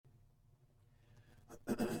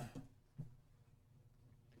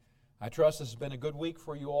I trust this has been a good week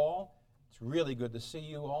for you all. It's really good to see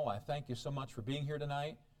you all. I thank you so much for being here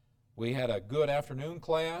tonight. We had a good afternoon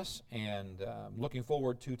class, and looking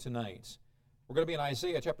forward to tonight's. We're going to be in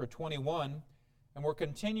Isaiah chapter 21, and we're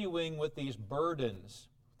continuing with these burdens.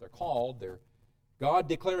 They're God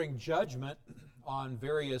declaring judgment on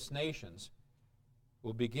various nations.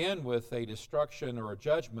 We'll begin with a destruction or a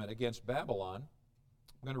judgment against Babylon.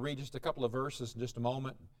 I'm going to read just a couple of verses in just a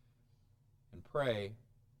moment and pray.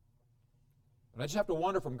 But I just have to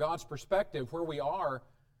wonder from God's perspective where we are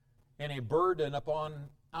in a burden upon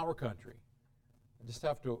our country. I just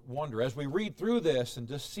have to wonder as we read through this and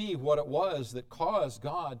just see what it was that caused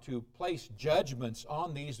God to place judgments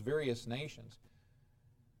on these various nations.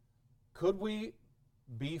 Could we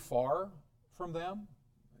be far from them?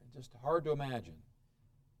 Just hard to imagine.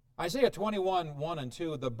 Isaiah 21, 1 and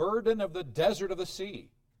 2, the burden of the desert of the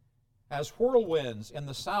sea. As whirlwinds in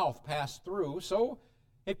the south pass through, so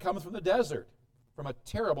it cometh from the desert, from a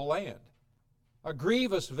terrible land. A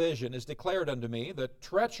grievous vision is declared unto me. The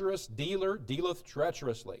treacherous dealer dealeth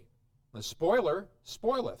treacherously. The spoiler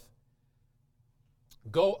spoileth.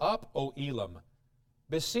 Go up, O Elam.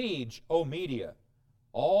 Besiege, O Media.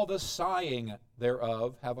 All the sighing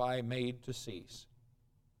thereof have I made to cease.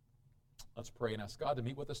 Let's pray and ask God to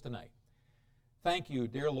meet with us tonight. Thank you,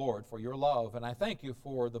 dear Lord, for your love, and I thank you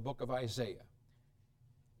for the book of Isaiah.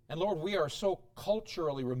 And Lord, we are so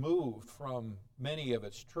culturally removed from many of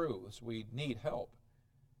its truths. We need help.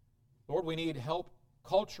 Lord, we need help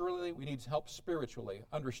culturally, we need help spiritually,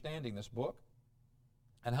 understanding this book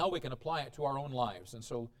and how we can apply it to our own lives. And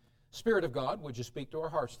so, Spirit of God, would you speak to our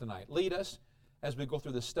hearts tonight? Lead us as we go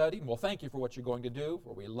through this study. And we'll thank you for what you're going to do,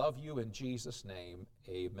 for we love you in Jesus' name.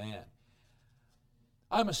 Amen.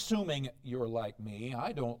 I'm assuming you're like me.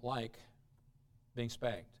 I don't like being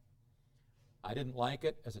spanked. I didn't like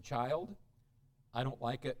it as a child. I don't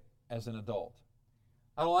like it as an adult.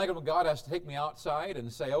 I don't like it when God has to take me outside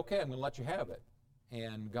and say, okay, I'm going to let you have it.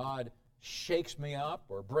 And God shakes me up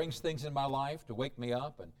or brings things in my life to wake me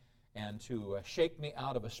up and to shake me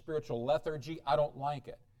out of a spiritual lethargy. I don't like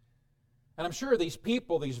it. And I'm sure these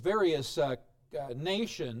people, these various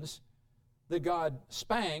nations that God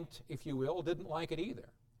spanked, if you will, didn't like it either.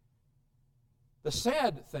 The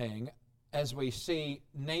sad thing, as we see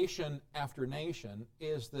nation after nation,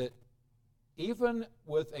 is that even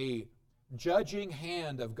with a judging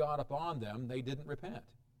hand of God upon them, they didn't repent.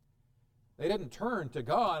 They didn't turn to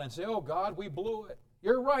God and say, oh, God, we blew it.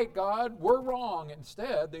 You're right, God, we're wrong.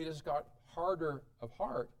 Instead, they just got harder of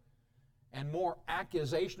heart and more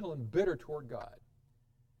accusational and bitter toward God.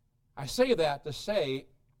 I say that to say,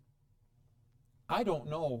 I don't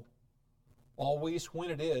know always when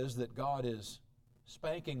it is that God is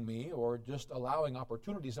spanking me or just allowing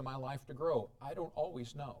opportunities in my life to grow. I don't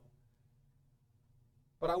always know.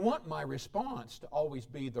 But I want my response to always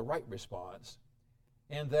be the right response,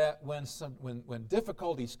 and that when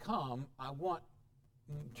difficulties come, I want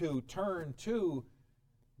to turn to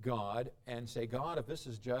God and say, God, if this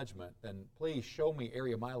is judgment, then please show me an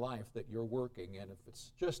area of my life that you're working, and if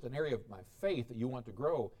it's just an area of my faith that you want to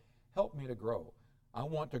grow, help me to grow. I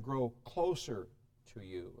want to grow closer to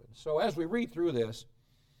you. And so as we read through this,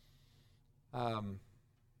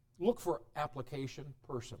 look for application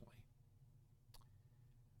personally.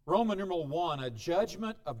 Roman numeral 1, a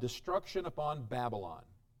judgment of destruction upon Babylon.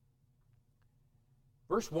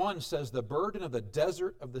 Verse 1 says, the burden of the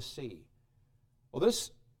desert of the sea. Well,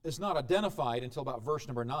 this is not identified until about verse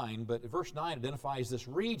number 9, but verse 9 identifies this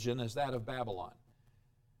region as that of Babylon.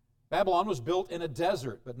 Babylon was built in a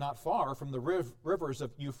desert, but not far from the rivers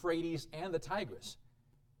of Euphrates and the Tigris.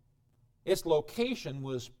 Its location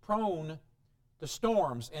was prone to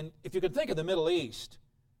storms. And if you could think of the Middle East,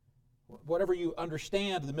 whatever you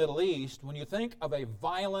understand of the Middle East, when you think of a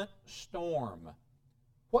violent storm,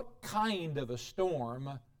 what kind of a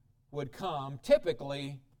storm would come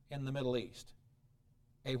typically in the Middle East?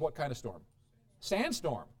 What kind of storm?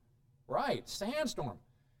 Sandstorm. Right, sandstorm.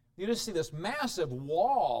 You just see this massive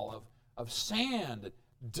wall of sand,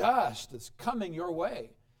 dust that's coming your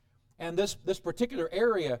way. And this particular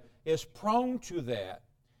area is prone to that.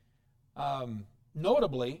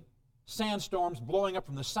 Notably, sandstorms blowing up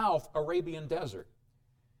from the south Arabian desert.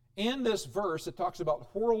 In this verse, it talks about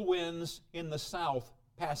whirlwinds in the south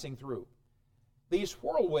passing through. These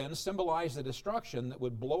whirlwinds symbolize the destruction that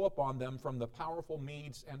would blow upon them from the powerful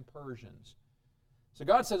Medes and Persians. So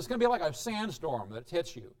God said it's going to be like a sandstorm that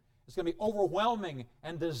hits you. It's going to be overwhelming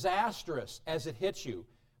and disastrous as it hits you.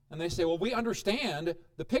 And they say, well, we understand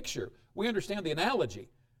the picture. We understand the analogy.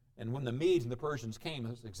 And when the Medes and the Persians came,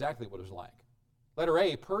 that's exactly what it was like. Letter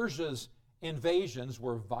A, Persia's invasions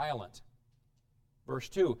were violent. Verse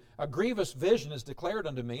 2, a grievous vision is declared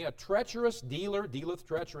unto me, a treacherous dealer dealeth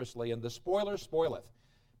treacherously, and the spoiler spoileth.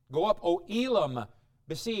 Go up, O Elam,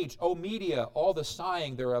 besiege, O Media, all the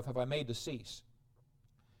sighing thereof have I made to cease.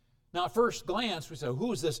 Now at first glance we say,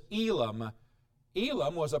 who is this Elam?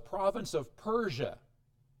 Elam was a province of Persia.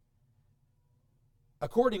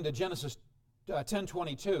 According to Genesis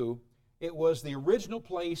 10:22, it was the original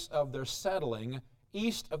place of their settling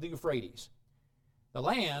east of the Euphrates. The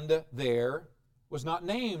land there was not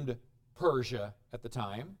named Persia at the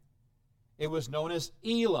time. It was known as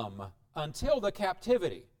Elam until the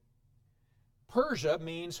captivity. Persia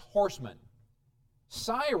means horseman.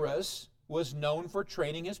 Cyrus was known for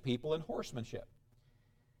training his people in horsemanship.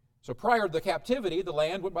 So prior to the captivity, the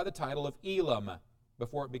land went by the title of Elam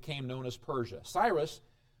before it became known as Persia. Cyrus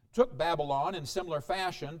took Babylon in similar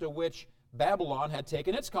fashion to which Babylon had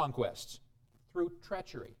taken its conquests, through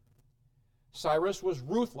treachery. Cyrus was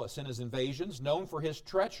ruthless in his invasions, known for his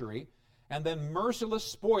treachery, and then merciless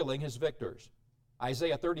spoiling his victors.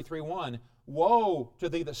 Isaiah 33:1, woe to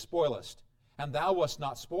thee that spoilest, and thou wast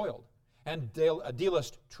not spoiled, and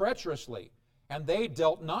dealest treacherously, and they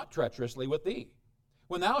dealt not treacherously with thee.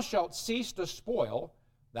 When thou shalt cease to spoil,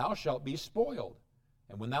 thou shalt be spoiled.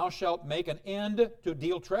 And when thou shalt make an end to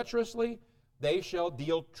deal treacherously, they shall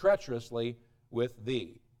deal treacherously with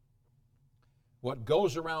thee. What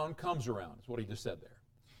goes around comes around, is what he just said there.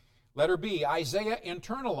 Letter B, Isaiah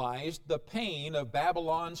internalized the pain of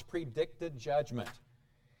Babylon's predicted judgment.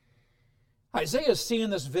 Isaiah is seeing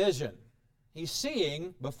this vision. He's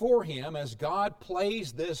seeing before him, as God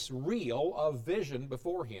plays this reel of vision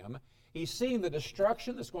before him, he's seeing the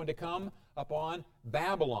destruction that's going to come upon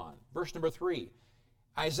Babylon. Verse number 3,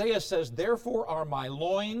 Isaiah says, therefore are my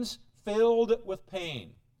loins filled with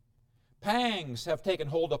pain. Pangs have taken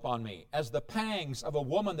hold upon me, as the pangs of a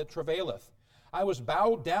woman that travaileth. I was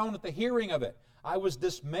bowed down at the hearing of it. I was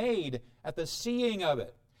dismayed at the seeing of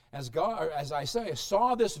it. As Isaiah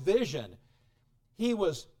saw this vision, he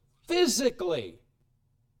was physically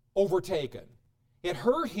overtaken. It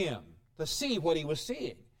hurt him to see what he was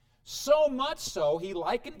seeing. So much so, he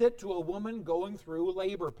likened it to a woman going through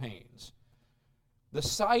labor pains. The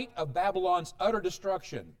sight of Babylon's utter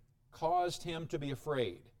destruction caused him to be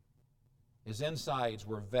afraid. His insides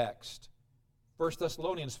were vexed. 1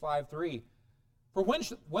 Thessalonians 5:3, for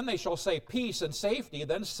when they shall say peace and safety,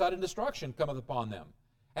 then sudden destruction cometh upon them,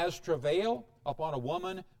 as travail upon a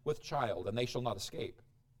woman with child, and they shall not escape.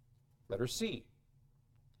 Letter C,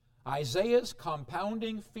 Isaiah's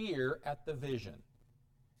compounding fear at the vision.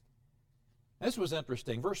 This was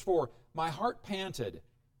interesting. Verse 4, my heart panted,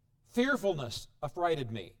 fearfulness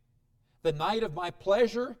affrighted me. The night of my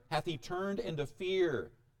pleasure hath he turned into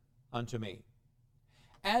fear unto me.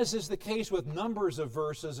 As is the case with numbers of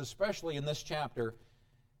verses, especially in this chapter,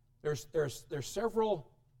 there's several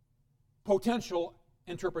potential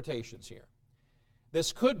interpretations here.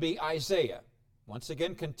 This could be Isaiah, once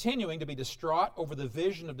again continuing to be distraught over the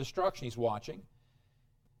vision of destruction he's watching,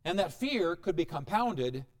 and that fear could be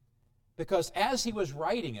compounded because as he was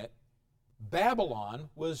writing it, Babylon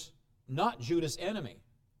was not Judah's enemy.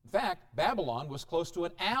 In fact, Babylon was close to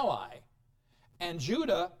an ally. And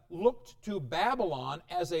Judah looked to Babylon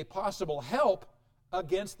as a possible help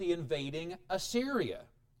against the invading Assyria.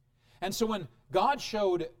 And so when God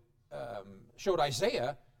showed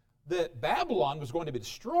Isaiah that Babylon was going to be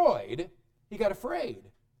destroyed, he got afraid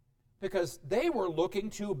because they were looking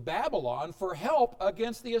to Babylon for help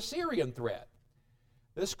against the Assyrian threat.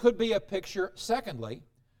 This could be a picture, secondly,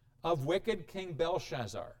 of wicked King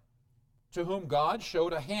Belshazzar, to whom God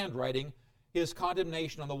showed a handwriting his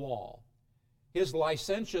condemnation on the wall. His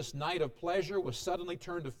licentious night of pleasure was suddenly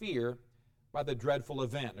turned to fear by the dreadful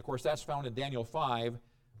event. Of course, that's found in Daniel 5,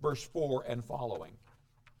 verse 4 and following.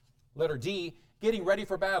 Letter D, getting ready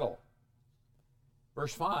for battle.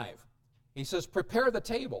 Verse 5, he says, prepare the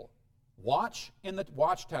table, watch in the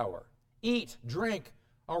watchtower, eat, drink,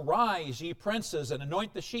 arise, ye princes, and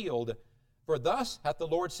anoint the shield. For thus hath the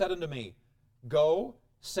Lord said unto me, go,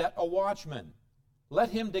 set a watchman,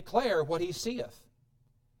 let him declare what he seeth.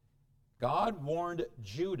 God warned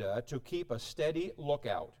Judah to keep a steady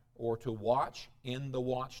lookout, or to watch in the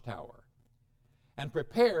watchtower, and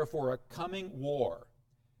prepare for a coming war.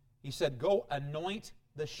 He said, go anoint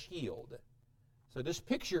the shield. So just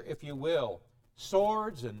picture, if you will,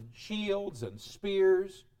 swords and shields and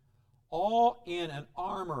spears, all in an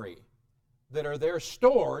armory that are there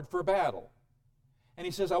stored for battle. And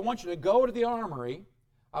he says, I want you to go to the armory.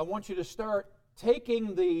 I want you to start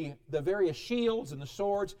taking the various shields and the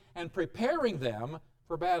swords and preparing them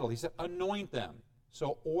for battle. He said, anoint them.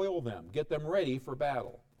 So oil them. Get them ready for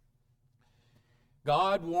battle.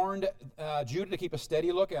 God warned Judah to keep a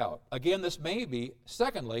steady lookout. Again, this may be,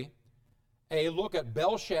 secondly, a look at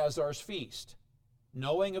Belshazzar's feast.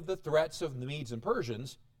 Knowing of the threats of the Medes and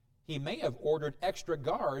Persians, he may have ordered extra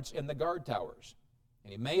guards in the guard towers,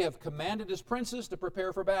 and he may have commanded his princes to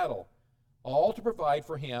prepare for battle, all to provide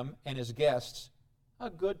for him and his guests a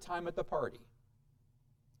good time at the party.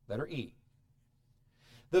 Letter E.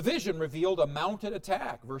 The vision revealed a mounted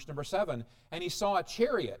attack, verse number 7, and he saw a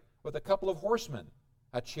chariot with a couple of horsemen,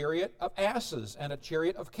 a chariot of asses and a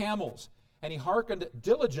chariot of camels, and he hearkened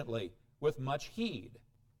diligently with much heed.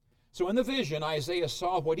 So in the vision, Isaiah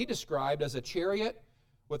saw what he described as a chariot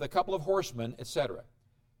with a couple of horsemen, etc.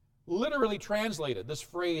 Literally translated, this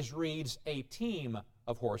phrase reads a team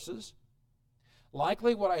of horses.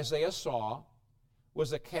 Likely what Isaiah saw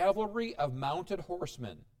was a cavalry of mounted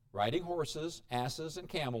horsemen, riding horses, asses, and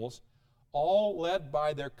camels, all led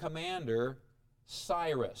by their commander,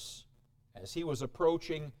 Cyrus, as he was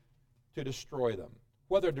approaching to destroy them.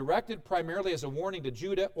 Whether directed primarily as a warning to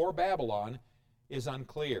Judah or Babylon is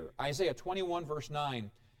unclear. Isaiah 21, verse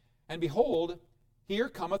 9, and behold, here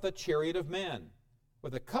cometh a chariot of men,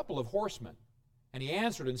 with a couple of horsemen. And he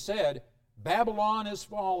answered and said, Babylon is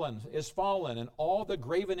fallen, and all the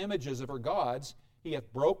graven images of her gods he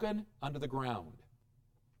hath broken unto the ground.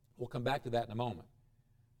 We'll come back to that in a moment.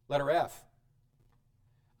 Letter F.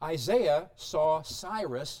 Isaiah saw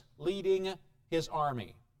Cyrus leading his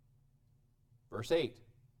army. Verse 8.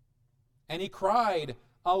 And he cried,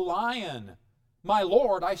 a lion, my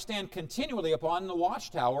Lord, I stand continually upon the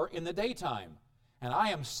watchtower in the daytime, and I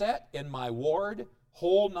am set in my ward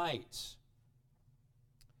whole nights.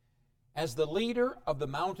 As the leader of the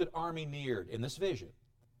mounted army neared in this vision,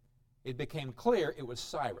 it became clear it was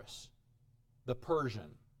Cyrus, the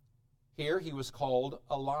Persian. Here he was called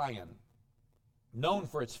a lion, known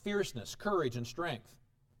for its fierceness, courage, and strength.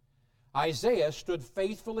 Isaiah stood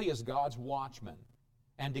faithfully as God's watchman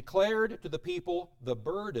and declared to the people the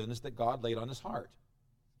burdens that God laid on his heart.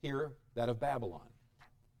 Here, that of Babylon.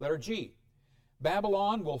 Letter G.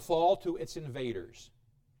 Babylon will fall to its invaders.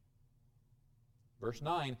 Verse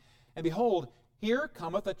 9, and behold, here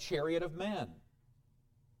cometh a chariot of men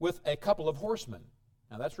with a couple of horsemen.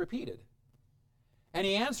 Now that's repeated. And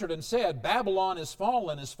he answered and said, Babylon is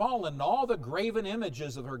fallen, and all the graven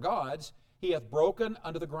images of her gods he hath broken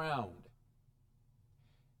unto the ground.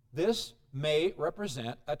 This may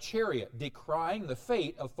represent a chariot decrying the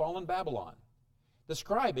fate of fallen Babylon,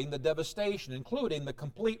 describing the devastation, including the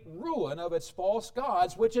complete ruin of its false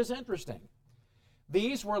gods, which is interesting.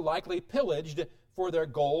 These were likely pillaged for their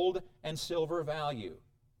gold and silver value.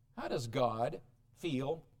 How does God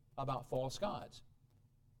feel about false gods?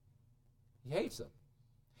 He hates them.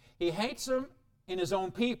 He hates them in his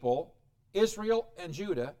own people, Israel and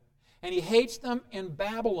Judah, and he hates them in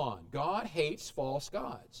Babylon. God hates false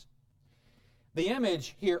gods. The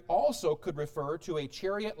image here also could refer to a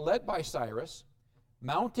chariot led by Cyrus,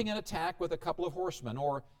 mounting an attack with a couple of horsemen,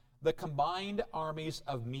 or the combined armies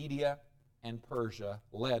of Media and Persia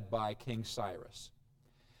led by King Cyrus.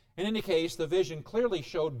 In any case, the vision clearly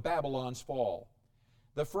showed Babylon's fall.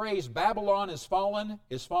 The phrase Babylon is fallen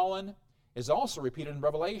is also repeated in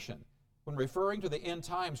Revelation when referring to the end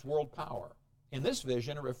times world power. In this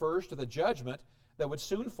vision, it refers to the judgment that would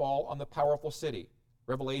soon fall on the powerful city.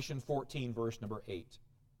 Revelation 14, verse number 8.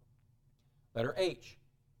 Letter H.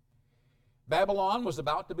 Babylon was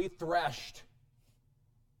about to be threshed.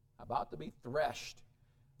 About to be threshed.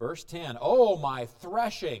 Verse 10, O my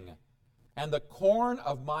threshing, and the corn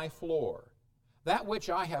of my floor, that which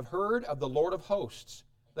I have heard of the Lord of hosts,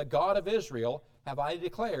 the God of Israel, have I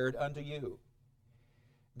declared unto you.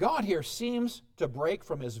 God here seems to break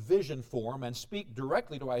from his vision form and speak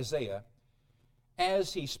directly to Isaiah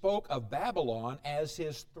as he spoke of Babylon as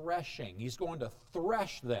his threshing. He's going to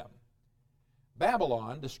thresh them.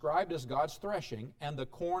 Babylon, described as God's threshing, and the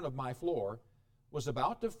corn of my floor, was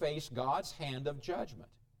about to face God's hand of judgment.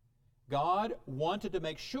 God wanted to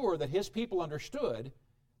make sure that his people understood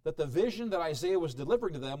that the vision that Isaiah was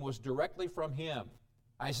delivering to them was directly from him.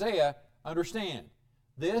 Isaiah, understand,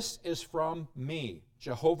 this is from me,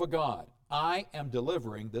 Jehovah God. I am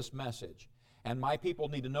delivering this message, and my people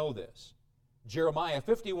need to know this. Jeremiah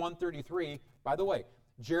 51:33, by the way,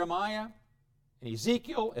 Jeremiah and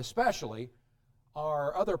Ezekiel especially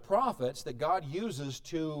are other prophets that God uses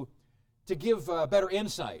to give better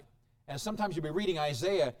insight. And sometimes you'll be reading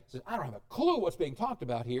Isaiah, and says, I don't have a clue what's being talked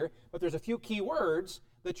about here, but there's a few key words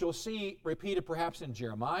that you'll see repeated perhaps in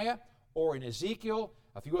Jeremiah or in Ezekiel,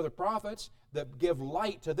 a few other prophets that give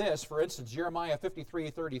light to this. For instance, Jeremiah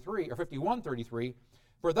 53:33 or 51:33,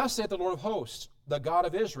 for thus saith the Lord of hosts, the God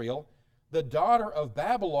of Israel, The daughter of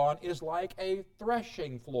Babylon is like a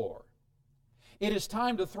threshing floor. It is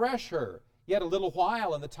time to thresh her, yet a little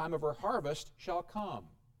while, and the time of her harvest shall come.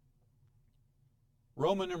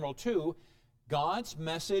 Roman numeral 2, God's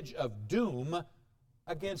message of doom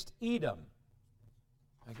against Edom.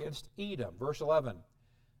 Against Edom. Verse 11.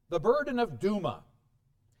 The burden of Duma.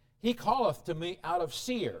 He calleth to me out of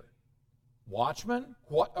Seir. Watchman,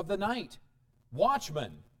 what of the night?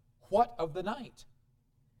 Watchman, what of the night?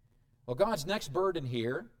 Well, God's next burden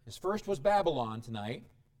here, his first was Babylon tonight.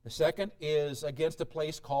 The second is against a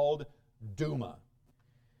place called Duma.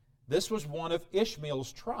 This was one of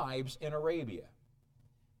Ishmael's tribes in Arabia.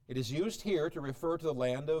 It is used here to refer to the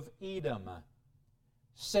land of Edom.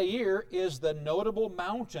 Seir is the notable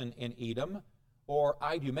mountain in Edom, or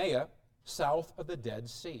Idumea, south of the Dead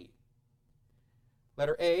Sea.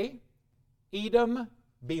 Letter A, Edom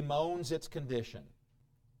bemoans its condition.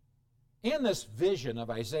 In this vision of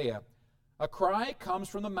Isaiah, a cry comes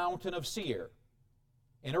from the mountain of Seir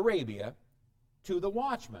in Arabia to the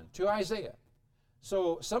watchman, to Isaiah.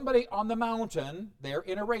 So somebody on the mountain there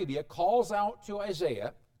in Arabia calls out to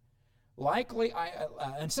Isaiah, likely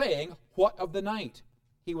and saying, what of the night?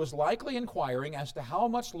 He was likely inquiring as to how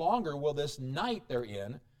much longer will this night they're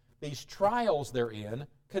in, these trials they're in,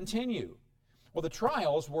 continue. Well, the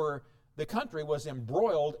trials were, the country was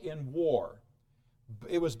embroiled in war.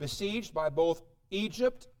 It was besieged by both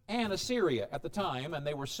Egypt and Assyria at the time, and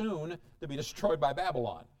they were soon to be destroyed by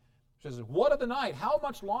Babylon. He says, what of the night? How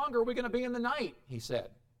much longer are we going to be in the night? He said.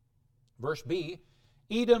 Verse B,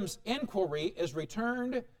 Edom's inquiry is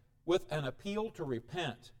returned with an appeal to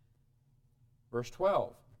repent. Verse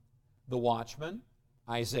 12, the watchman,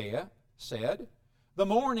 Isaiah, said, the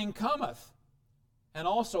morning cometh, and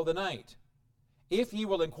also the night. If ye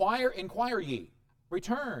will inquire, inquire ye.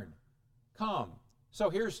 Return, come. So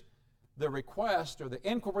here's the request or the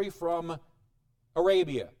inquiry from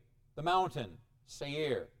Arabia, the mountain,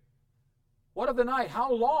 Seir. What of the night?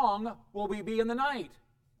 How long will we be in the night?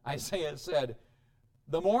 Isaiah said,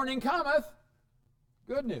 the morning cometh.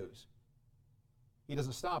 Good news. He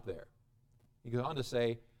doesn't stop there. He goes on to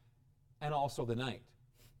say, and also the night.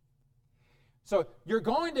 So you're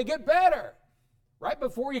going to get better right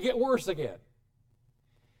before you get worse again.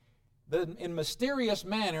 Then, in mysterious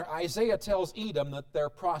manner, Isaiah tells Edom that their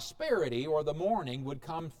prosperity or the morning would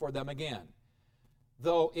come for them again,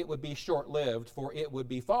 though it would be short-lived, for it would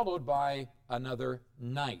be followed by another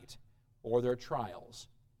night or their trials.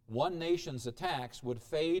 One nation's attacks would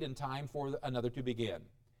fade in time for another to begin.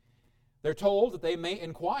 They're told that they may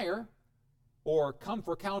inquire or come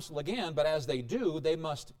for counsel again, but as they do, they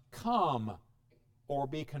must come or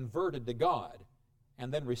be converted to God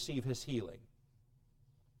and then receive his healing.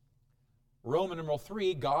 Roman numeral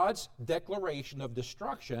 3, God's declaration of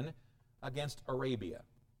destruction against Arabia.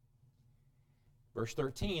 Verse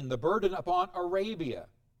 13, the burden upon Arabia.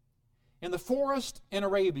 In the forest in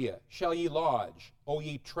Arabia shall ye lodge, O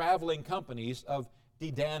ye traveling companies of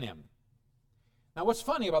Dedanim. Now what's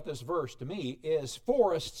funny about this verse to me is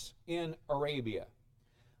forests in Arabia.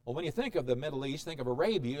 Well, when you think of the Middle East, think of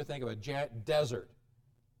Arabia, you think of a desert.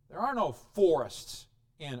 There are no forests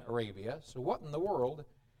in Arabia, so what in the world?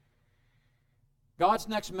 God's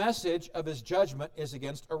next message of his judgment is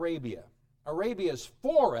against Arabia. Arabia's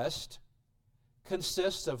forest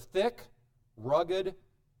consists of thick, rugged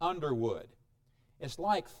underwood. It's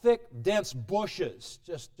like thick, dense bushes,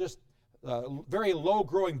 just very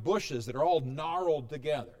low-growing bushes that are all gnarled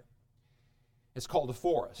together. It's called a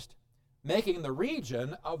forest, making the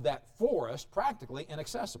region of that forest practically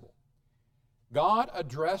inaccessible. God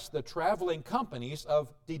addressed the traveling companies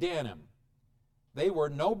of Dedanim. They were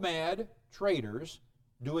nomad traders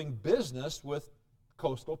doing business with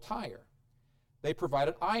coastal Tyre. They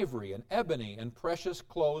provided ivory and ebony and precious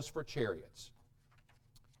clothes for chariots.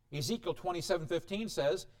 Ezekiel 27:15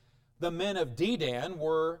 says, the men of Dedan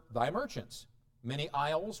were thy merchants. Many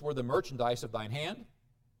isles were the merchandise of thine hand.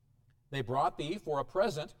 They brought thee for a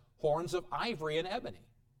present horns of ivory and ebony.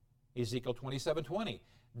 Ezekiel 27:20,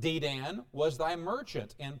 Dedan was thy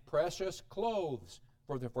merchant in precious clothes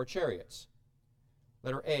for chariots.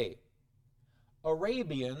 Letter A,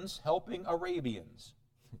 Arabians helping Arabians.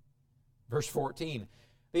 Verse 14,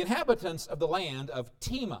 the inhabitants of the land of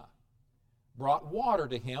Tema brought water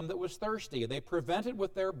to him that was thirsty. They prevented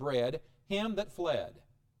with their bread him that fled.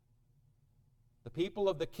 The people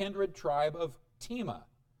of the kindred tribe of Tema,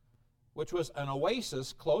 which was an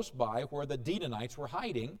oasis close by where the Dedanites were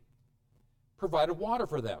hiding, provided water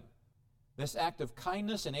for them. This act of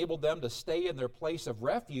kindness enabled them to stay in their place of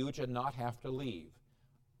refuge and not have to leave.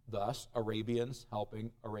 Thus, Arabians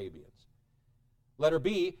helping Arabians. Letter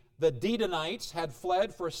B, the Dedanites had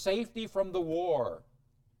fled for safety from the war.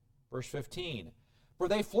 Verse 15, for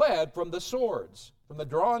they fled from the swords, from the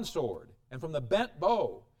drawn sword, and from the bent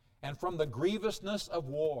bow, and from the grievousness of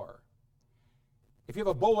war. If you have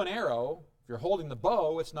a bow and arrow, if you're holding the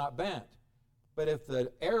bow, it's not bent. But if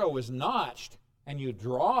the arrow is notched and you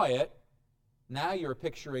draw it, now you're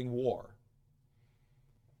picturing war.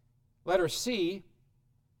 Letter C,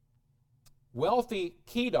 wealthy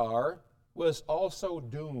Kedar was also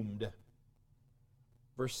doomed.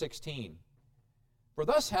 Verse 16, for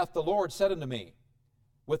thus hath the Lord said unto me,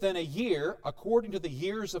 within a year, according to the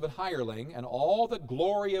years of an hireling, and all the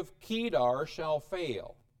glory of Kedar shall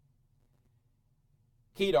fail.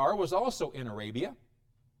 Kedar was also in Arabia.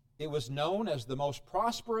 It was known as the most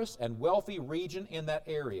prosperous and wealthy region in that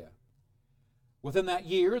area. Within that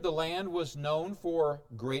year, the land was known for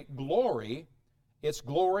great glory. Its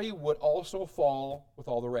glory would also fall with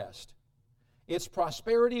all the rest. Its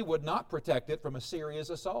prosperity would not protect it from Assyria's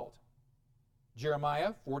assault.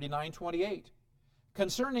 Jeremiah 49:28.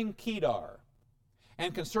 Concerning Kedar,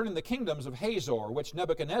 and concerning the kingdoms of Hazor, which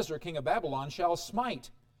Nebuchadnezzar king of Babylon shall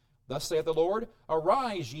smite, thus saith the Lord,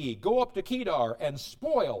 arise ye, go up to Kedar, and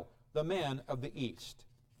spoil the men of the east.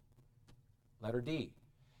 Letter D.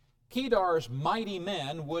 Kedar's mighty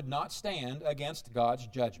men would not stand against God's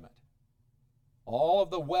judgment. All of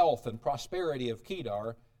the wealth and prosperity of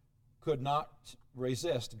Kedar could not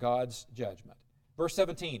resist God's judgment. Verse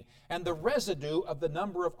 17, and the residue of the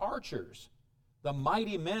number of archers, the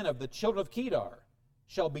mighty men of the children of Kedar,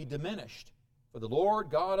 shall be diminished, for the Lord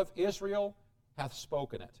God of Israel hath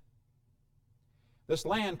spoken it. This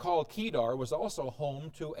land called Kedar was also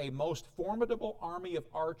home to a most formidable army of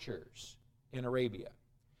archers in Arabia.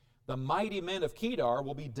 The mighty men of Kedar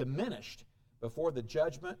will be diminished before the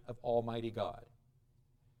judgment of Almighty God.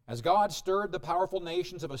 As God stirred the powerful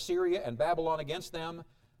nations of Assyria and Babylon against them,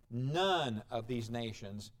 none of these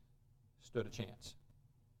nations stood a chance.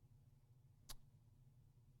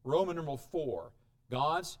 Roman numeral 4,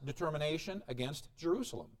 God's determination against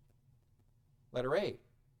Jerusalem. Letter A,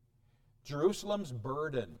 Jerusalem's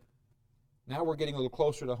burden. Now we're getting a little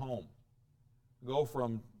closer to home. Go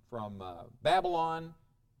from Babylon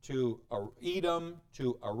to Edom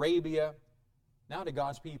to Arabia, now to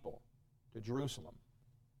God's people, to Jerusalem.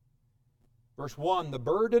 Verse 1, the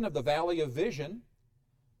burden of the valley of vision.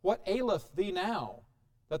 What aileth thee now,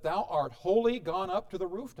 that thou art wholly gone up to the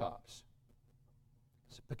rooftops?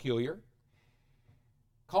 It's peculiar.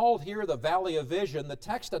 Called here the Valley of Vision, the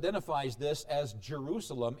text identifies this as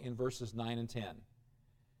Jerusalem in verses 9 and 10.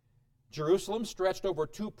 Jerusalem stretched over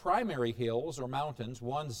two primary hills or mountains,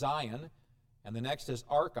 one Zion and the next is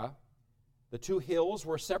Arka. The two hills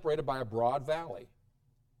were separated by a broad valley.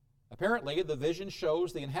 Apparently, the vision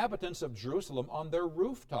shows the inhabitants of Jerusalem on their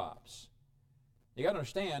rooftops. You got to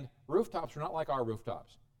understand, rooftops were not like our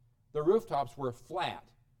rooftops. The rooftops were flat.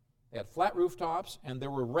 They had flat rooftops, and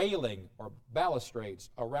there were railing or balustrades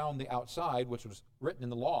around the outside, which was written in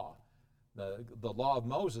the law. The law of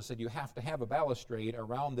Moses said you have to have a balustrade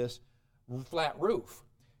around this flat roof.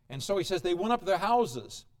 And so he says they went up to their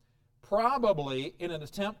houses, probably in an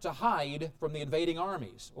attempt to hide from the invading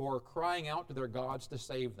armies or crying out to their gods to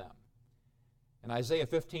save them. In Isaiah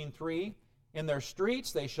 15:3, in their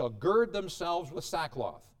streets they shall gird themselves with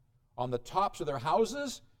sackcloth. On the tops of their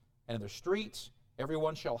houses and in their streets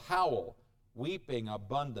everyone shall howl, weeping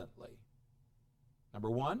abundantly. Number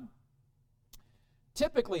 1,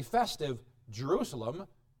 typically festive Jerusalem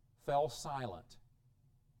fell silent.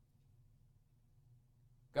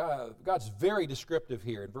 God's very descriptive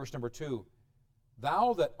here in verse number 2.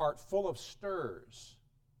 Thou that art full of stirs,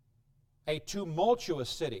 a tumultuous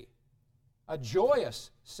city, a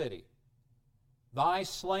joyous city. Thy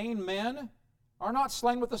slain men are not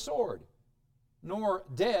slain with the sword, nor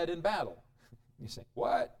dead in battle. You say,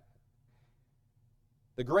 what?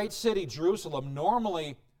 The great city, Jerusalem,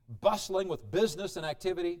 normally bustling with business and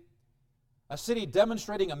activity, a city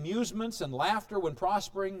demonstrating amusements and laughter when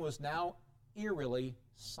prospering, was now eerily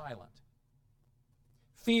silent.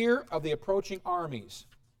 Fear of the approaching armies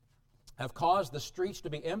have caused the streets to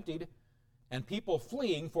be emptied and people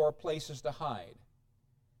fleeing for places to hide.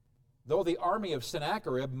 Though the army of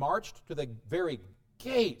Sennacherib marched to the very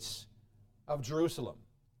gates of Jerusalem,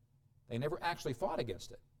 they never actually fought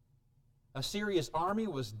against it. Assyria's army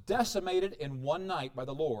was decimated in one night by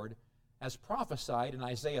the Lord, as prophesied in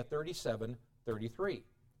Isaiah 37:33.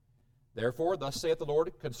 Therefore, thus saith the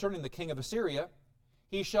Lord concerning the king of Assyria,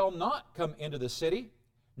 he shall not come into the city,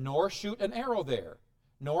 nor shoot an arrow there,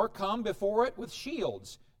 nor come before it with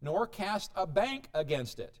shields, nor cast a bank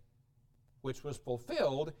against it, which was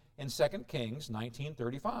fulfilled in 2 Kings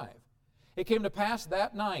 19:35. It came to pass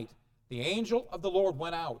that night, the angel of the Lord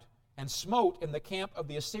went out and smote in the camp of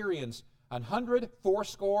the Assyrians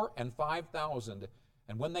 185,000.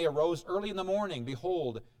 And when they arose early in the morning,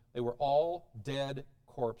 behold, they were all dead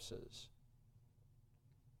corpses.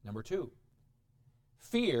 Number 2,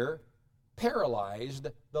 fear paralyzed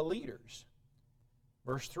the leaders.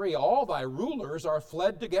 Verse 3, all thy rulers are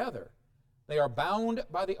fled together. They are bound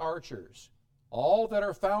by the archers. All that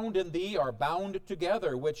are found in thee are bound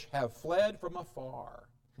together, which have fled from afar.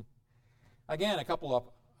 Again, a couple of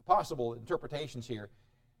possible interpretations here.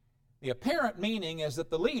 The apparent meaning is that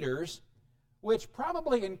the leaders, which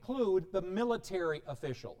probably include the military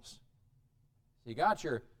officials. So you got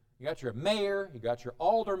your mayor, you got your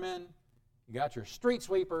aldermen, you got your street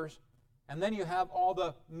sweepers, and then you have all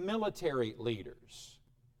the military leaders.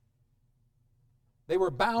 They were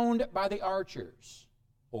bound by the archers,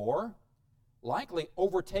 or likely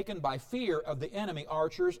overtaken by fear of the enemy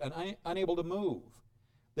archers and unable to move.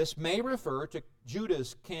 This may refer to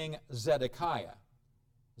Judah's king Zedekiah.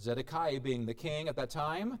 Zedekiah being the king at that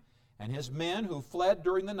time, and his men who fled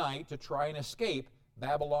during the night to try and escape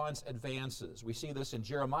Babylon's advances. We see this in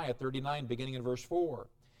Jeremiah 39, beginning in verse 4.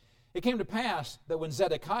 It came to pass that when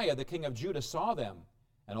Zedekiah, the king of Judah, saw them,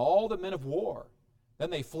 and all the men of war,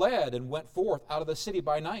 then they fled and went forth out of the city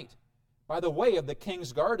by night, by the way of the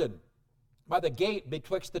king's garden, by the gate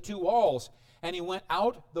betwixt the two walls, and he went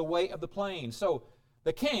out the way of the plain. So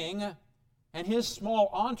the king and his small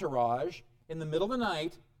entourage in the middle of the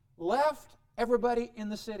night left everybody in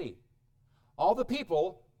the city. All the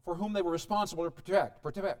people for whom they were responsible to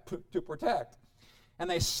protect. And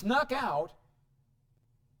they snuck out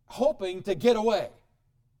hoping to get away.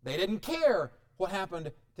 They didn't care what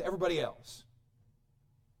happened to everybody else.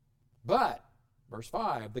 But, verse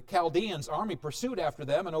 5, the Chaldeans' army pursued after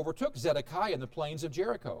them and overtook Zedekiah in the plains of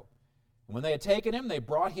Jericho. And when they had taken him, they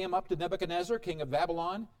brought him up to Nebuchadnezzar, king of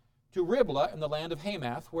Babylon, to Riblah in the land of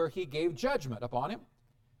Hamath, where he gave judgment upon him.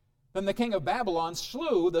 Then the king of Babylon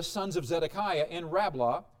slew the sons of Zedekiah in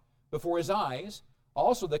Riblah before his eyes.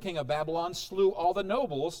 Also the king of Babylon slew all the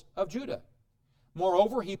nobles of Judah.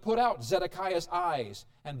 Moreover, he put out Zedekiah's eyes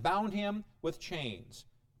and bound him with chains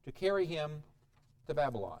to carry him to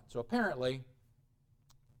Babylon. So apparently,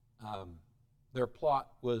 their plot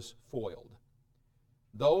was foiled.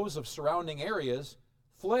 Those of surrounding areas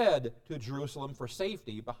fled to Jerusalem for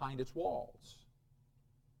safety behind its walls.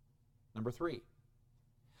 Number 3,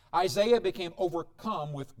 Isaiah became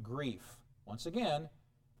overcome with grief. Once again,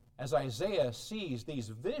 as Isaiah sees these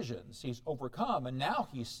visions, he's overcome, and now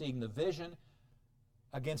he's seeing the vision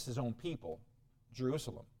against his own people,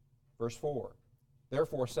 Jerusalem. Verse 4,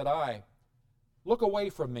 therefore said I, look away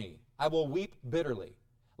from me, I will weep bitterly.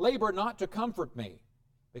 Labor not to comfort me,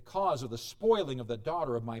 because of the spoiling of the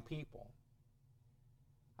daughter of my people.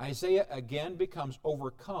 Isaiah again becomes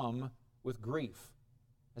overcome with grief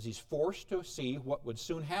as he's forced to see what would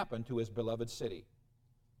soon happen to his beloved city.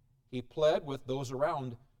 He pled with those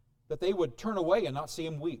around that they would turn away and not see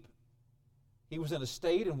him weep. He was in a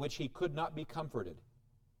state in which he could not be comforted.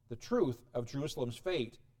 The truth of Jerusalem's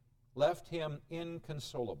fate left him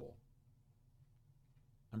inconsolable.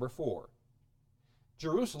 Number 4,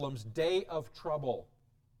 Jerusalem's day of trouble.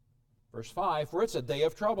 Verse 5, for it's a day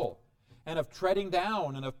of trouble, and of treading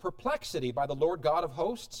down, and of perplexity by the Lord God of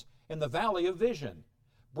hosts in the valley of vision,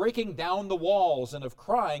 breaking down the walls, and of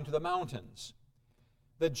crying to the mountains.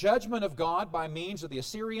 The judgment of God by means of the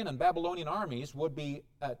Assyrian and Babylonian armies would be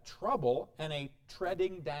a trouble and a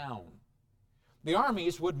treading down. The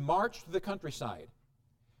armies would march through the countryside,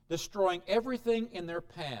 destroying everything in their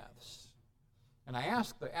paths. And I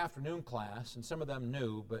asked the afternoon class, and some of them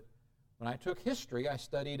knew, but when I took history, I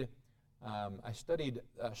studied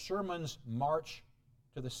Sherman's march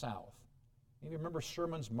to the south. You remember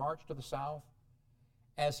Sherman's march to the south?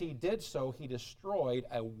 As he did so, he destroyed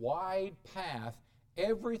a wide path,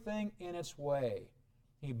 everything in its way.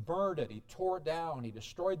 He burned it, he tore it down, he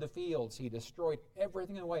destroyed the fields, he destroyed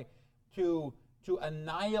everything in the way to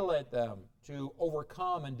annihilate them, to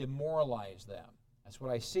overcome and demoralize them. That's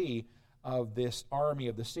what I see of this army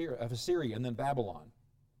of Assyria and then Babylon.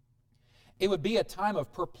 It would be a time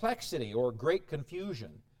of perplexity or great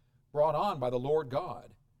confusion brought on by the Lord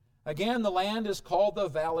God. Again, the land is called the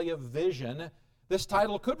Valley of Vision. This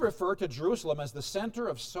title could refer to Jerusalem as the center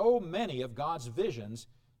of so many of God's visions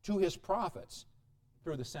to his prophets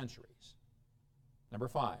through the centuries. Number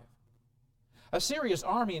 5, Assyria's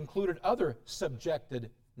army included other subjected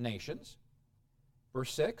nations.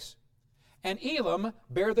 Verse 6, and Elam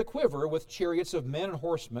bare the quiver with chariots of men and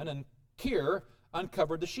horsemen, and Kir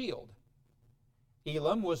uncovered the shield.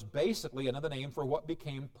 Elam was basically another name for what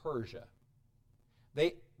became Persia.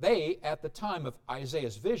 They They, at the time of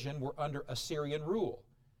Isaiah's vision, were under Assyrian rule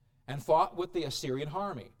and fought with the Assyrian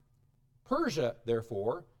army. Persia,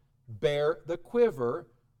 therefore, bare the quiver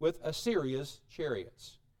with Assyria's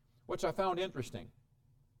chariots, which I found interesting.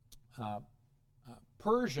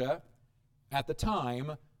 Persia, at the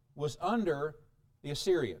time, was under the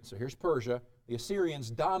Assyrians. So here's Persia. The Assyrians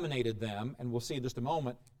dominated them, and we'll see in just a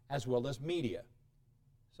moment, as well as Media.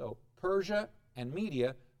 So Persia and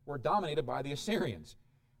Media were dominated by the Assyrians.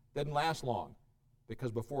 Didn't last long,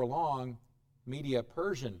 because before long,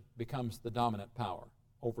 Media-Persian becomes the dominant power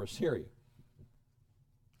over Assyria.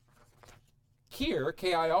 Kir,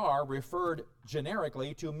 K-I-R, referred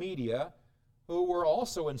generically to Media, who were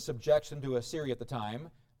also in subjection to Assyria at the time.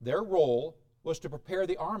 Their role was to prepare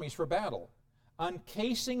the armies for battle,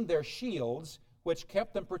 uncasing their shields, which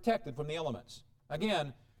kept them protected from the elements.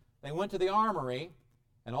 Again, they went to the armory,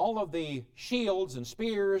 and all of the shields and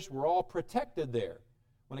spears were all protected there.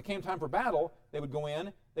 When it came time for battle, they would go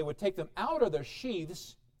in, they would take them out of their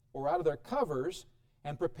sheaths or out of their covers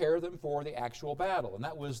and prepare them for the actual battle. And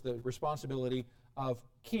that was the responsibility of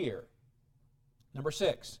Kir. Number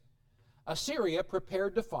 6, Assyria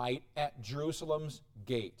prepared to fight at Jerusalem's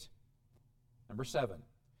gate. Number 7,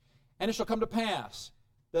 and it shall come to pass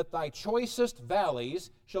that thy choicest valleys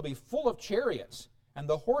shall be full of chariots, and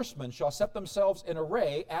the horsemen shall set themselves in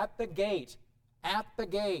array at the gate, at the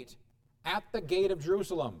gate, at the gate of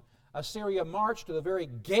Jerusalem. Assyria marched to the very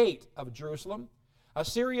gate of Jerusalem.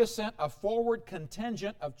 Assyria sent a forward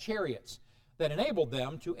contingent of chariots that enabled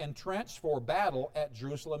them to entrench for battle at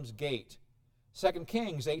Jerusalem's gate. 2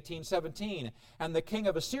 Kings 18:17, and the king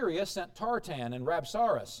of Assyria sent Tartan and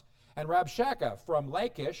Rabsaris and Rabshakeh from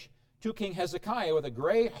Lachish to King Hezekiah with a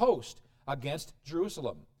great host against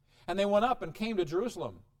Jerusalem. And they went up and came to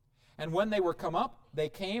Jerusalem. And when they were come up, they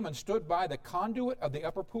came and stood by the conduit of the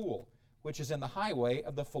upper pool, which is in the highway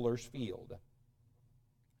of the fuller's field.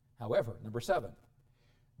 However, number 7,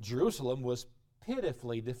 Jerusalem was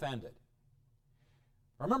pitifully defended.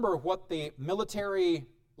 Remember what the military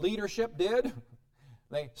leadership did?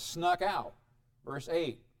 They snuck out. Verse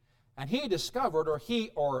 8. And he discovered,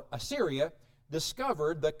 or Assyria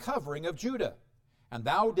discovered the covering of Judah. And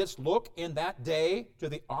thou didst look in that day to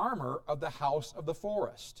the armor of the house of the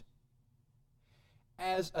forest.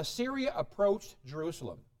 As Assyria approached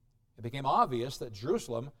Jerusalem, it became obvious that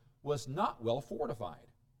Jerusalem was not well fortified.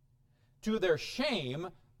 To their shame,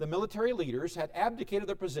 the military leaders had abdicated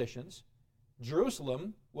their positions.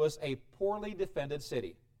 Jerusalem was a poorly defended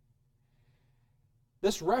city.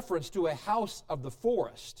 This reference to a house of the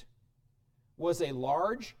forest was a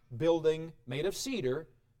large building made of cedar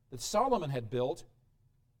that Solomon had built,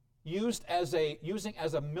 using as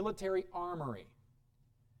a military armory.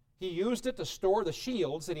 He used it to store the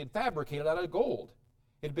shields that he had fabricated out of gold.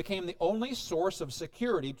 It became the only source of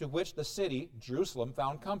security to which the city, Jerusalem,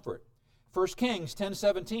 found comfort. 1 Kings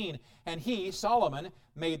 10:17, and he, Solomon,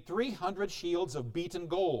 made 300 shields of beaten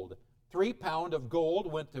gold. 3 pounds of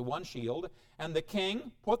gold went to one shield, and the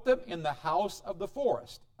king put them in the house of the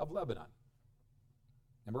forest of Lebanon.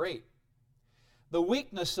 Number 8, the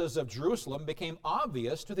weaknesses of Jerusalem became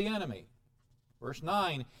obvious to the enemy. Verse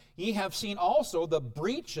 9, ye have seen also the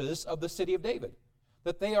breaches of the city of David,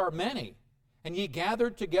 that they are many, and ye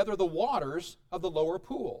gathered together the waters of the lower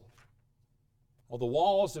pool. Well, the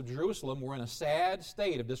walls of Jerusalem were in a sad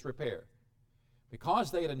state of disrepair.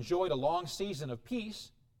 Because they had enjoyed a long season of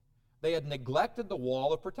peace, they had neglected the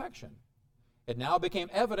wall of protection. It now became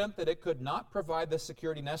evident that it could not provide the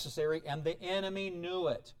security necessary, and the enemy knew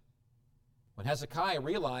it. When Hezekiah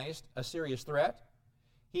realized Assyria's threat,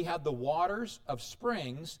 he had the waters of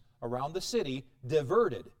springs around the city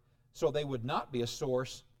diverted so they would not be a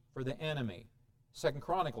source for the enemy. 2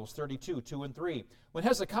 Chronicles 32:2-3. When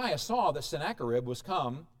Hezekiah saw that Sennacherib was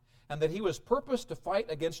come, and that he was purposed to fight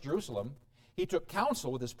against Jerusalem, he took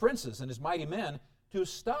counsel with his princes and his mighty men to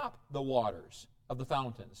stop the waters of the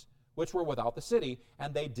fountains, which were without the city,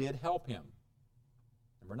 and they did help him.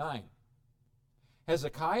 Number 9.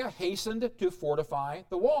 Hezekiah hastened to fortify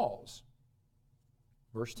the walls.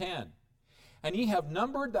 Verse 10. And ye have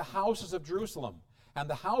numbered the houses of Jerusalem, and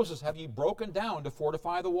the houses have ye broken down to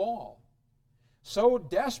fortify the wall. So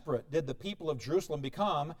desperate did the people of Jerusalem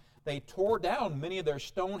become, they tore down many of their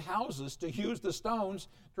stone houses to use the stones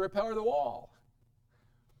to repair the wall.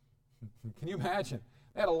 Can you imagine?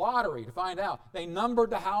 They had a lottery to find out. They numbered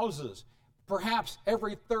the houses. Perhaps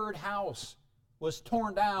every third house was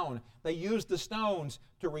torn down. They used the stones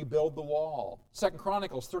to rebuild the wall. 2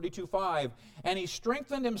 Chronicles 32:5. And he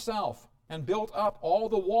strengthened himself and built up all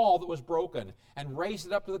the wall that was broken, and raised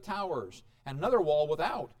it up to the towers, and another wall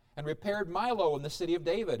without, and repaired Milo in the city of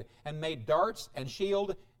David, and made darts and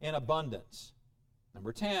shield in abundance.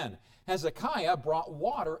 Number 10, Hezekiah brought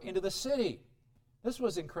water into the city. This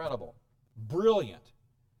was incredible. Brilliant.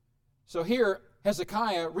 So here,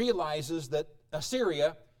 Hezekiah realizes that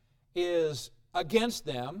Assyria is against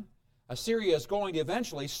them. Assyria is going to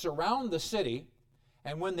eventually surround the city.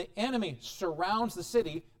 And when the enemy surrounds the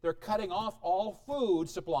city, they're cutting off all food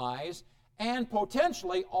supplies and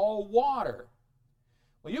potentially all water.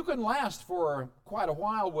 Well, you can last for quite a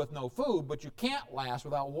while with no food, but you can't last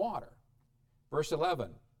without water. Verse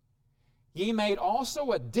 11, ye made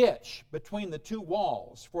also a ditch between the two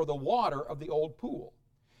walls for the water of the old pool.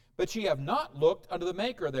 But ye have not looked unto the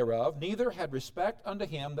maker thereof, neither had respect unto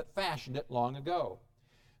him that fashioned it long ago.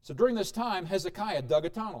 So during this time, Hezekiah dug a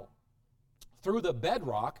tunnel through the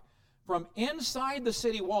bedrock from inside the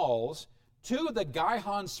city walls to the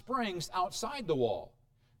Gihon springs outside the wall,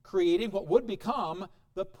 creating what would become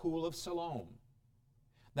the Pool of Siloam.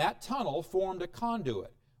 That tunnel formed a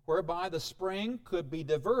conduit whereby the spring could be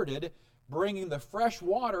diverted, bringing the fresh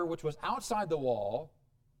water which was outside the wall,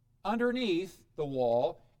 underneath the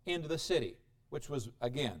wall, into the city, which was,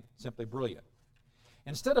 again, simply brilliant.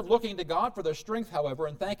 Instead of looking to God for their strength, however,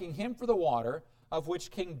 and thanking Him for the water, of which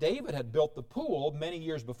King David had built the pool many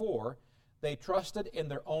years before, they trusted in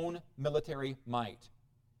their own military might.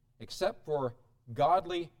 Except for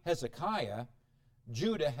godly Hezekiah,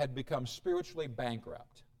 Judah had become spiritually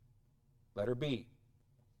bankrupt. Letter B.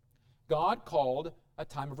 God called a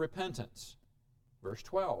time of repentance. Verse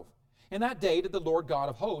 12. In that day did the Lord God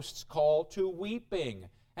of hosts call to weeping,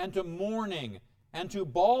 and to mourning, and to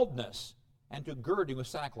baldness, and to girding with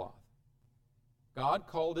sackcloth. God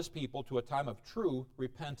called His people to a time of true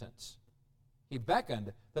repentance. He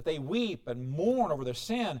beckoned that they weep and mourn over their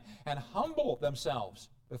sin and humble themselves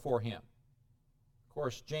before Him. Of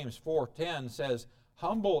course, James 4:10 says,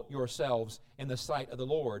 humble yourselves in the sight of the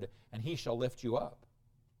Lord, and He shall lift you up.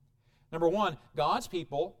 Number one, God's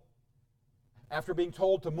people, after being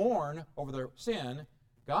told to mourn over their sin,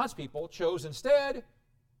 God's people chose instead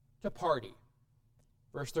to party.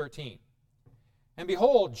 Verse 13. And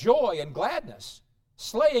behold, joy and gladness,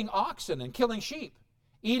 slaying oxen and killing sheep,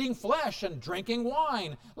 eating flesh and drinking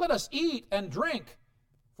wine. Let us eat and drink,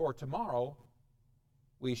 for tomorrow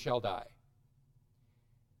we shall die.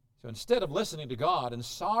 So instead of listening to God and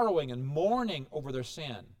sorrowing and mourning over their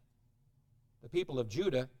sin, the people of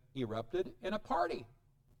Judah erupted in a party.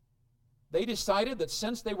 They decided that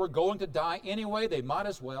since they were going to die anyway, they might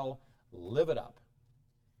as well live it up.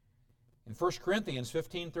 In 1 Corinthians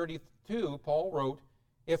 15:32, Paul wrote,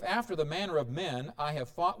 if after the manner of men I have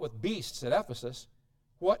fought with beasts at Ephesus,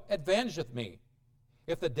 what advantageth me?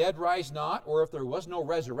 If the dead rise not, or if there was no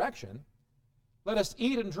resurrection, let us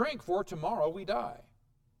eat and drink, for tomorrow we die.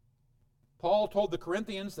 Paul told the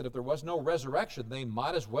Corinthians that if there was no resurrection, they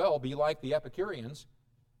might as well be like the Epicureans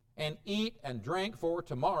and eat and drink, for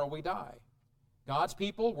tomorrow we die. God's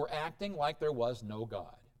people were acting like there was no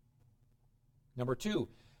God. Number two,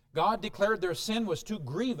 God declared their sin was too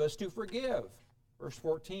grievous to forgive. Verse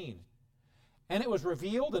 14, and it was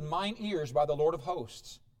revealed in mine ears by the Lord of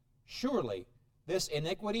hosts, surely this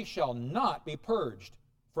iniquity shall not be purged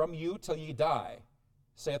from you till ye die,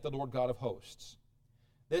 saith the Lord God of hosts.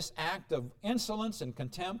 This act of insolence and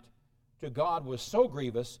contempt to God was so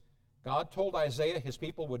grievous, God told Isaiah his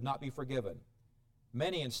people would not be forgiven.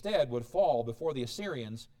 Many instead would fall before the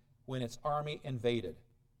Assyrians when its army invaded.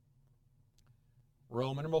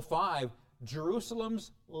 Roman number 5,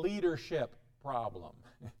 Jerusalem's leadership problem.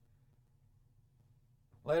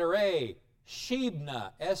 Letter A,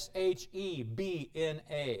 Shebna, S-H-E-B-N-A.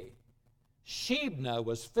 Shebna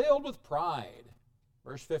was filled with pride.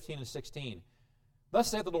 Verse 15 and 16. Thus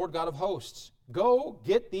saith the Lord God of hosts, go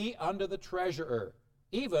get thee unto the treasurer,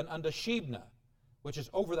 even unto Shebna, which is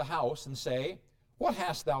over the house, and say, what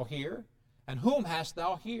hast thou here? And whom hast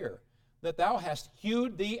thou here? That thou hast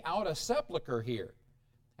hewed thee out a sepulchre here,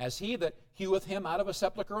 as he that heweth him out of a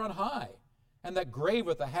sepulchre on high, and that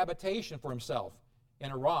graveth a habitation for himself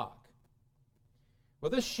in a rock.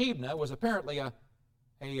 Well, this Shebna was apparently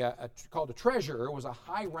called a treasurer, was a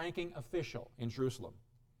high-ranking official in Jerusalem.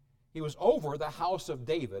 He was over the house of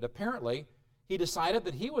David. Apparently, he decided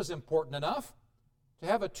that he was important enough to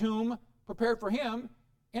have a tomb prepared for him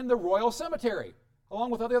in the royal cemetery,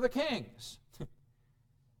 along with all the other kings.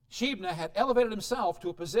 Shebna had elevated himself to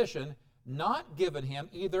a position not given him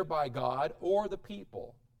either by God or the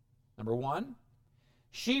people. Number 1,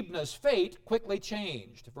 Shebna's fate quickly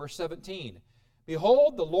changed. Verse 17,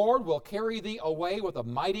 behold, the Lord will carry thee away with a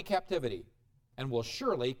mighty captivity, and will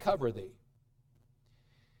surely cover thee.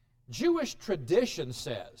 Jewish tradition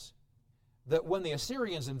says that when the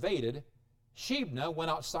Assyrians invaded, Shebna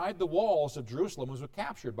went outside the walls of Jerusalem and was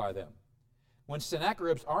captured by them. When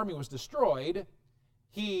Sennacherib's army was destroyed,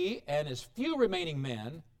 he and his few remaining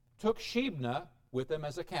men took Shebna with them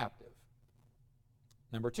as a captive.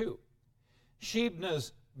 Number 2,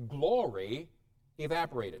 Shebna's glory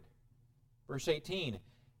evaporated. Verse 18,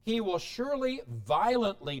 he will surely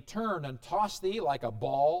violently turn and toss thee like a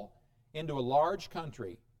ball into a large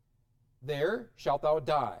country. There shalt thou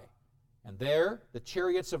die, and there the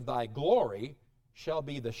chariots of thy glory shall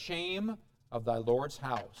be the shame of thy Lord's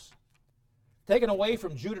house. Taken away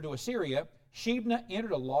from Judah to Assyria, Shebna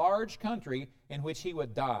entered a large country in which he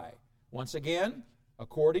would die. Once again,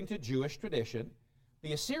 according to Jewish tradition,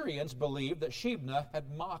 the Assyrians believed that Shebna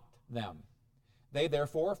had mocked them. They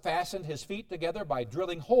therefore fastened his feet together by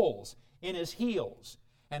drilling holes in his heels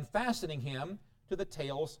and fastening him to the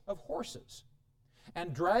tails of horses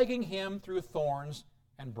and dragging him through thorns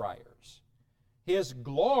and briars. His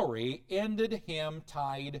glory ended him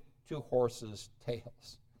tied to horses'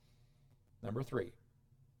 tails. Number 3,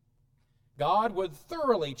 God would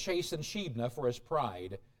thoroughly chasten Shebna for his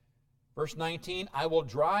pride. Verse 19, I will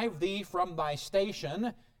drive thee from thy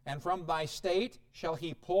station, and from thy state shall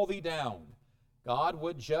he pull thee down. God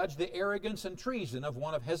would judge the arrogance and treason of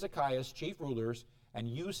one of Hezekiah's chief rulers and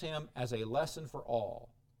use him as a lesson for all.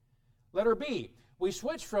 Letter B, we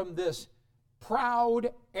switch from this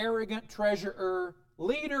proud, arrogant treasurer,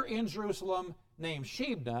 leader in Jerusalem named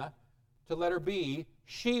Shebna to letter B,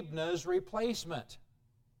 Shebna's replacement.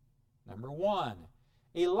 Number 1,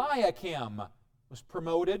 Eliakim was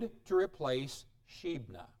promoted to replace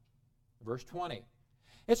Shebna. Verse 20,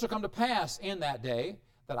 it shall come to pass in that day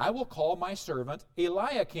that I will call my servant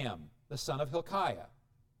Eliakim, the son of Hilkiah.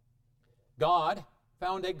 God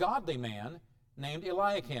found a godly man named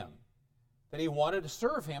Eliakim, that he wanted to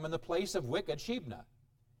serve him in the place of wicked Shebna.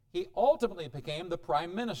 He ultimately became the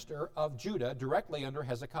prime minister of Judah directly under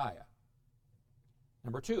Hezekiah.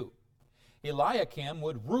 Number 2, Eliakim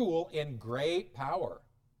would rule in great power.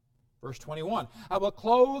 Verse 21, I will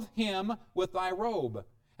clothe him with thy robe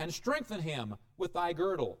and strengthen him with thy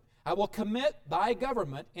girdle. I will commit thy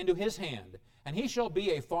government into his hand, and he shall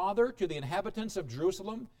be a father to the inhabitants of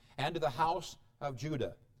Jerusalem and to the house of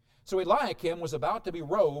Judah. So Eliakim was about to be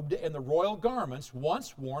robed in the royal garments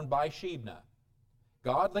once worn by Shebna.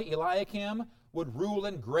 Godly Eliakim would rule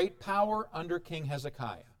in great power under King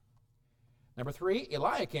Hezekiah. Number 3,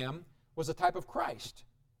 Eliakim was a type of Christ.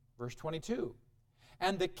 Verse 22,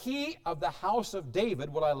 and the key of the house of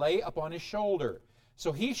David will I lay upon his shoulder.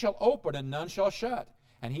 So he shall open and none shall shut,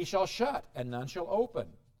 and he shall shut and none shall open.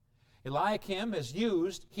 Eliakim is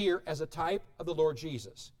used here as a type of the Lord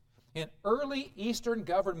Jesus. In early Eastern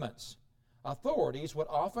governments, authorities would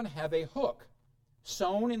often have a hook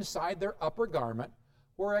sewn inside their upper garment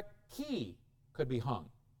where a key could be hung.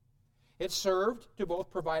 It served to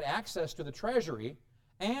both provide access to the treasury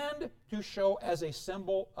and to show as a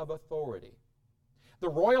symbol of authority. The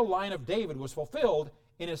royal line of David was fulfilled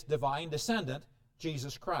in its divine descendant,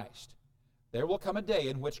 Jesus Christ. There will come a day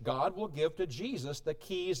in which God will give to Jesus the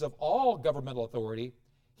keys of all governmental authority.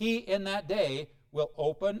 He in that day will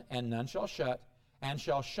open and none shall shut, and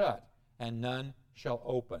shall shut and none shall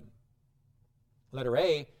open. Letter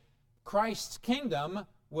A, Christ's kingdom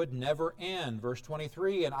would never end. Verse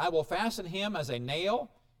 23, and I will fasten him as a nail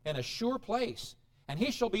in a sure place, and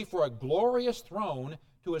he shall be for a glorious throne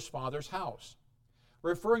to his Father's house.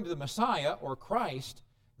 Referring to the Messiah, or Christ,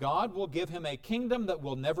 God will give him a kingdom that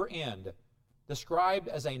will never end, described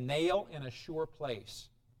as a nail in a sure place.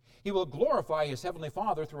 He will glorify his heavenly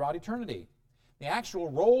Father throughout eternity. The actual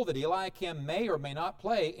role that Eliakim may or may not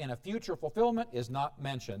play in a future fulfillment is not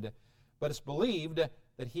mentioned, but it's believed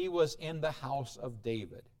that he was in the house of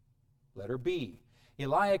David. Letter B,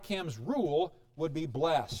 Eliakim's rule would be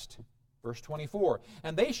blessed. Verse 24,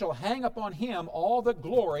 and they shall hang upon him all the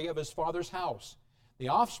glory of his father's house, the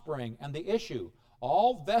offspring and the issue,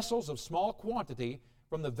 all vessels of small quantity,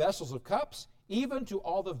 from the vessels of cups, even to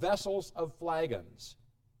all the vessels of flagons.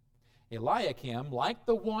 Eliakim, like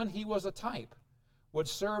the one he was a type, would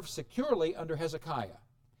serve securely under Hezekiah.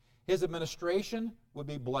 His administration would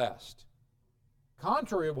be blessed.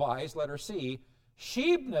 Contrariwise, letter C,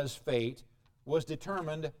 Shebna's fate was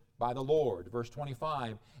determined by the Lord. Verse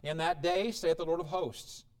 25, in that day, saith the Lord of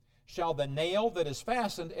hosts, shall the nail that is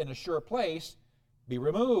fastened in a sure place be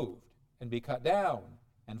removed, and be cut down,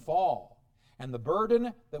 and fall, and the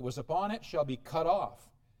burden that was upon it shall be cut off,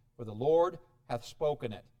 for the Lord hath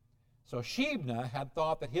spoken it. So Shebna had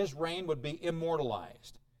thought that his reign would be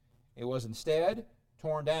immortalized. It was instead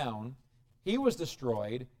torn down. He was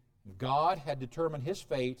destroyed. God had determined his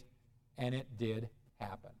fate, and it did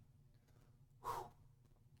happen.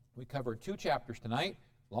 We covered 2 chapters tonight,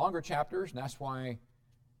 longer chapters, and that's why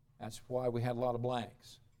we had a lot of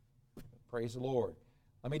blanks. Praise the Lord.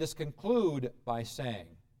 Let me just conclude by saying,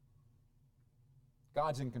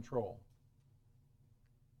 God's in control.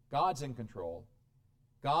 God's in control.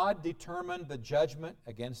 God determined the judgment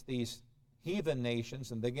against these heathen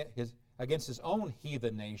nations and against His own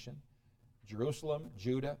heathen nation, Jerusalem,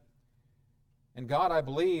 Judah. And God, I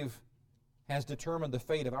believe, has determined the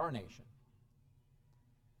fate of our nation.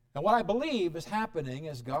 And what I believe is happening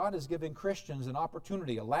is God is giving Christians an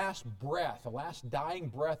opportunity, a last breath, a last dying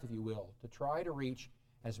breath, if you will, to try to reach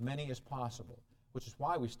as many as possible, which is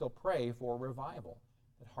why we still pray for revival,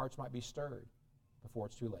 that hearts might be stirred before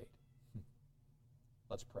it's too late.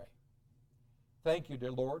 Let's pray. Thank you,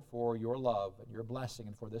 dear Lord, for your love and your blessing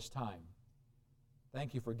and for this time.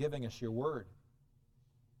 Thank you for giving us your word.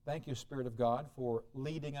 Thank you, Spirit of God, for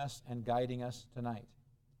leading us and guiding us tonight.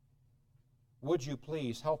 Would you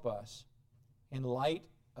please help us, in light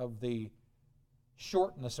of the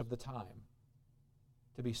shortness of the time,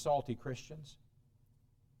 to be salty Christians,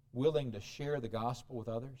 willing to share the gospel with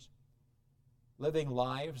others, living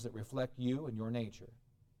lives that reflect you and your nature.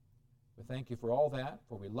 We thank you for all that,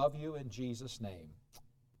 for we love you in Jesus' name.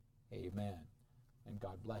 Amen. And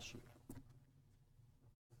God bless you.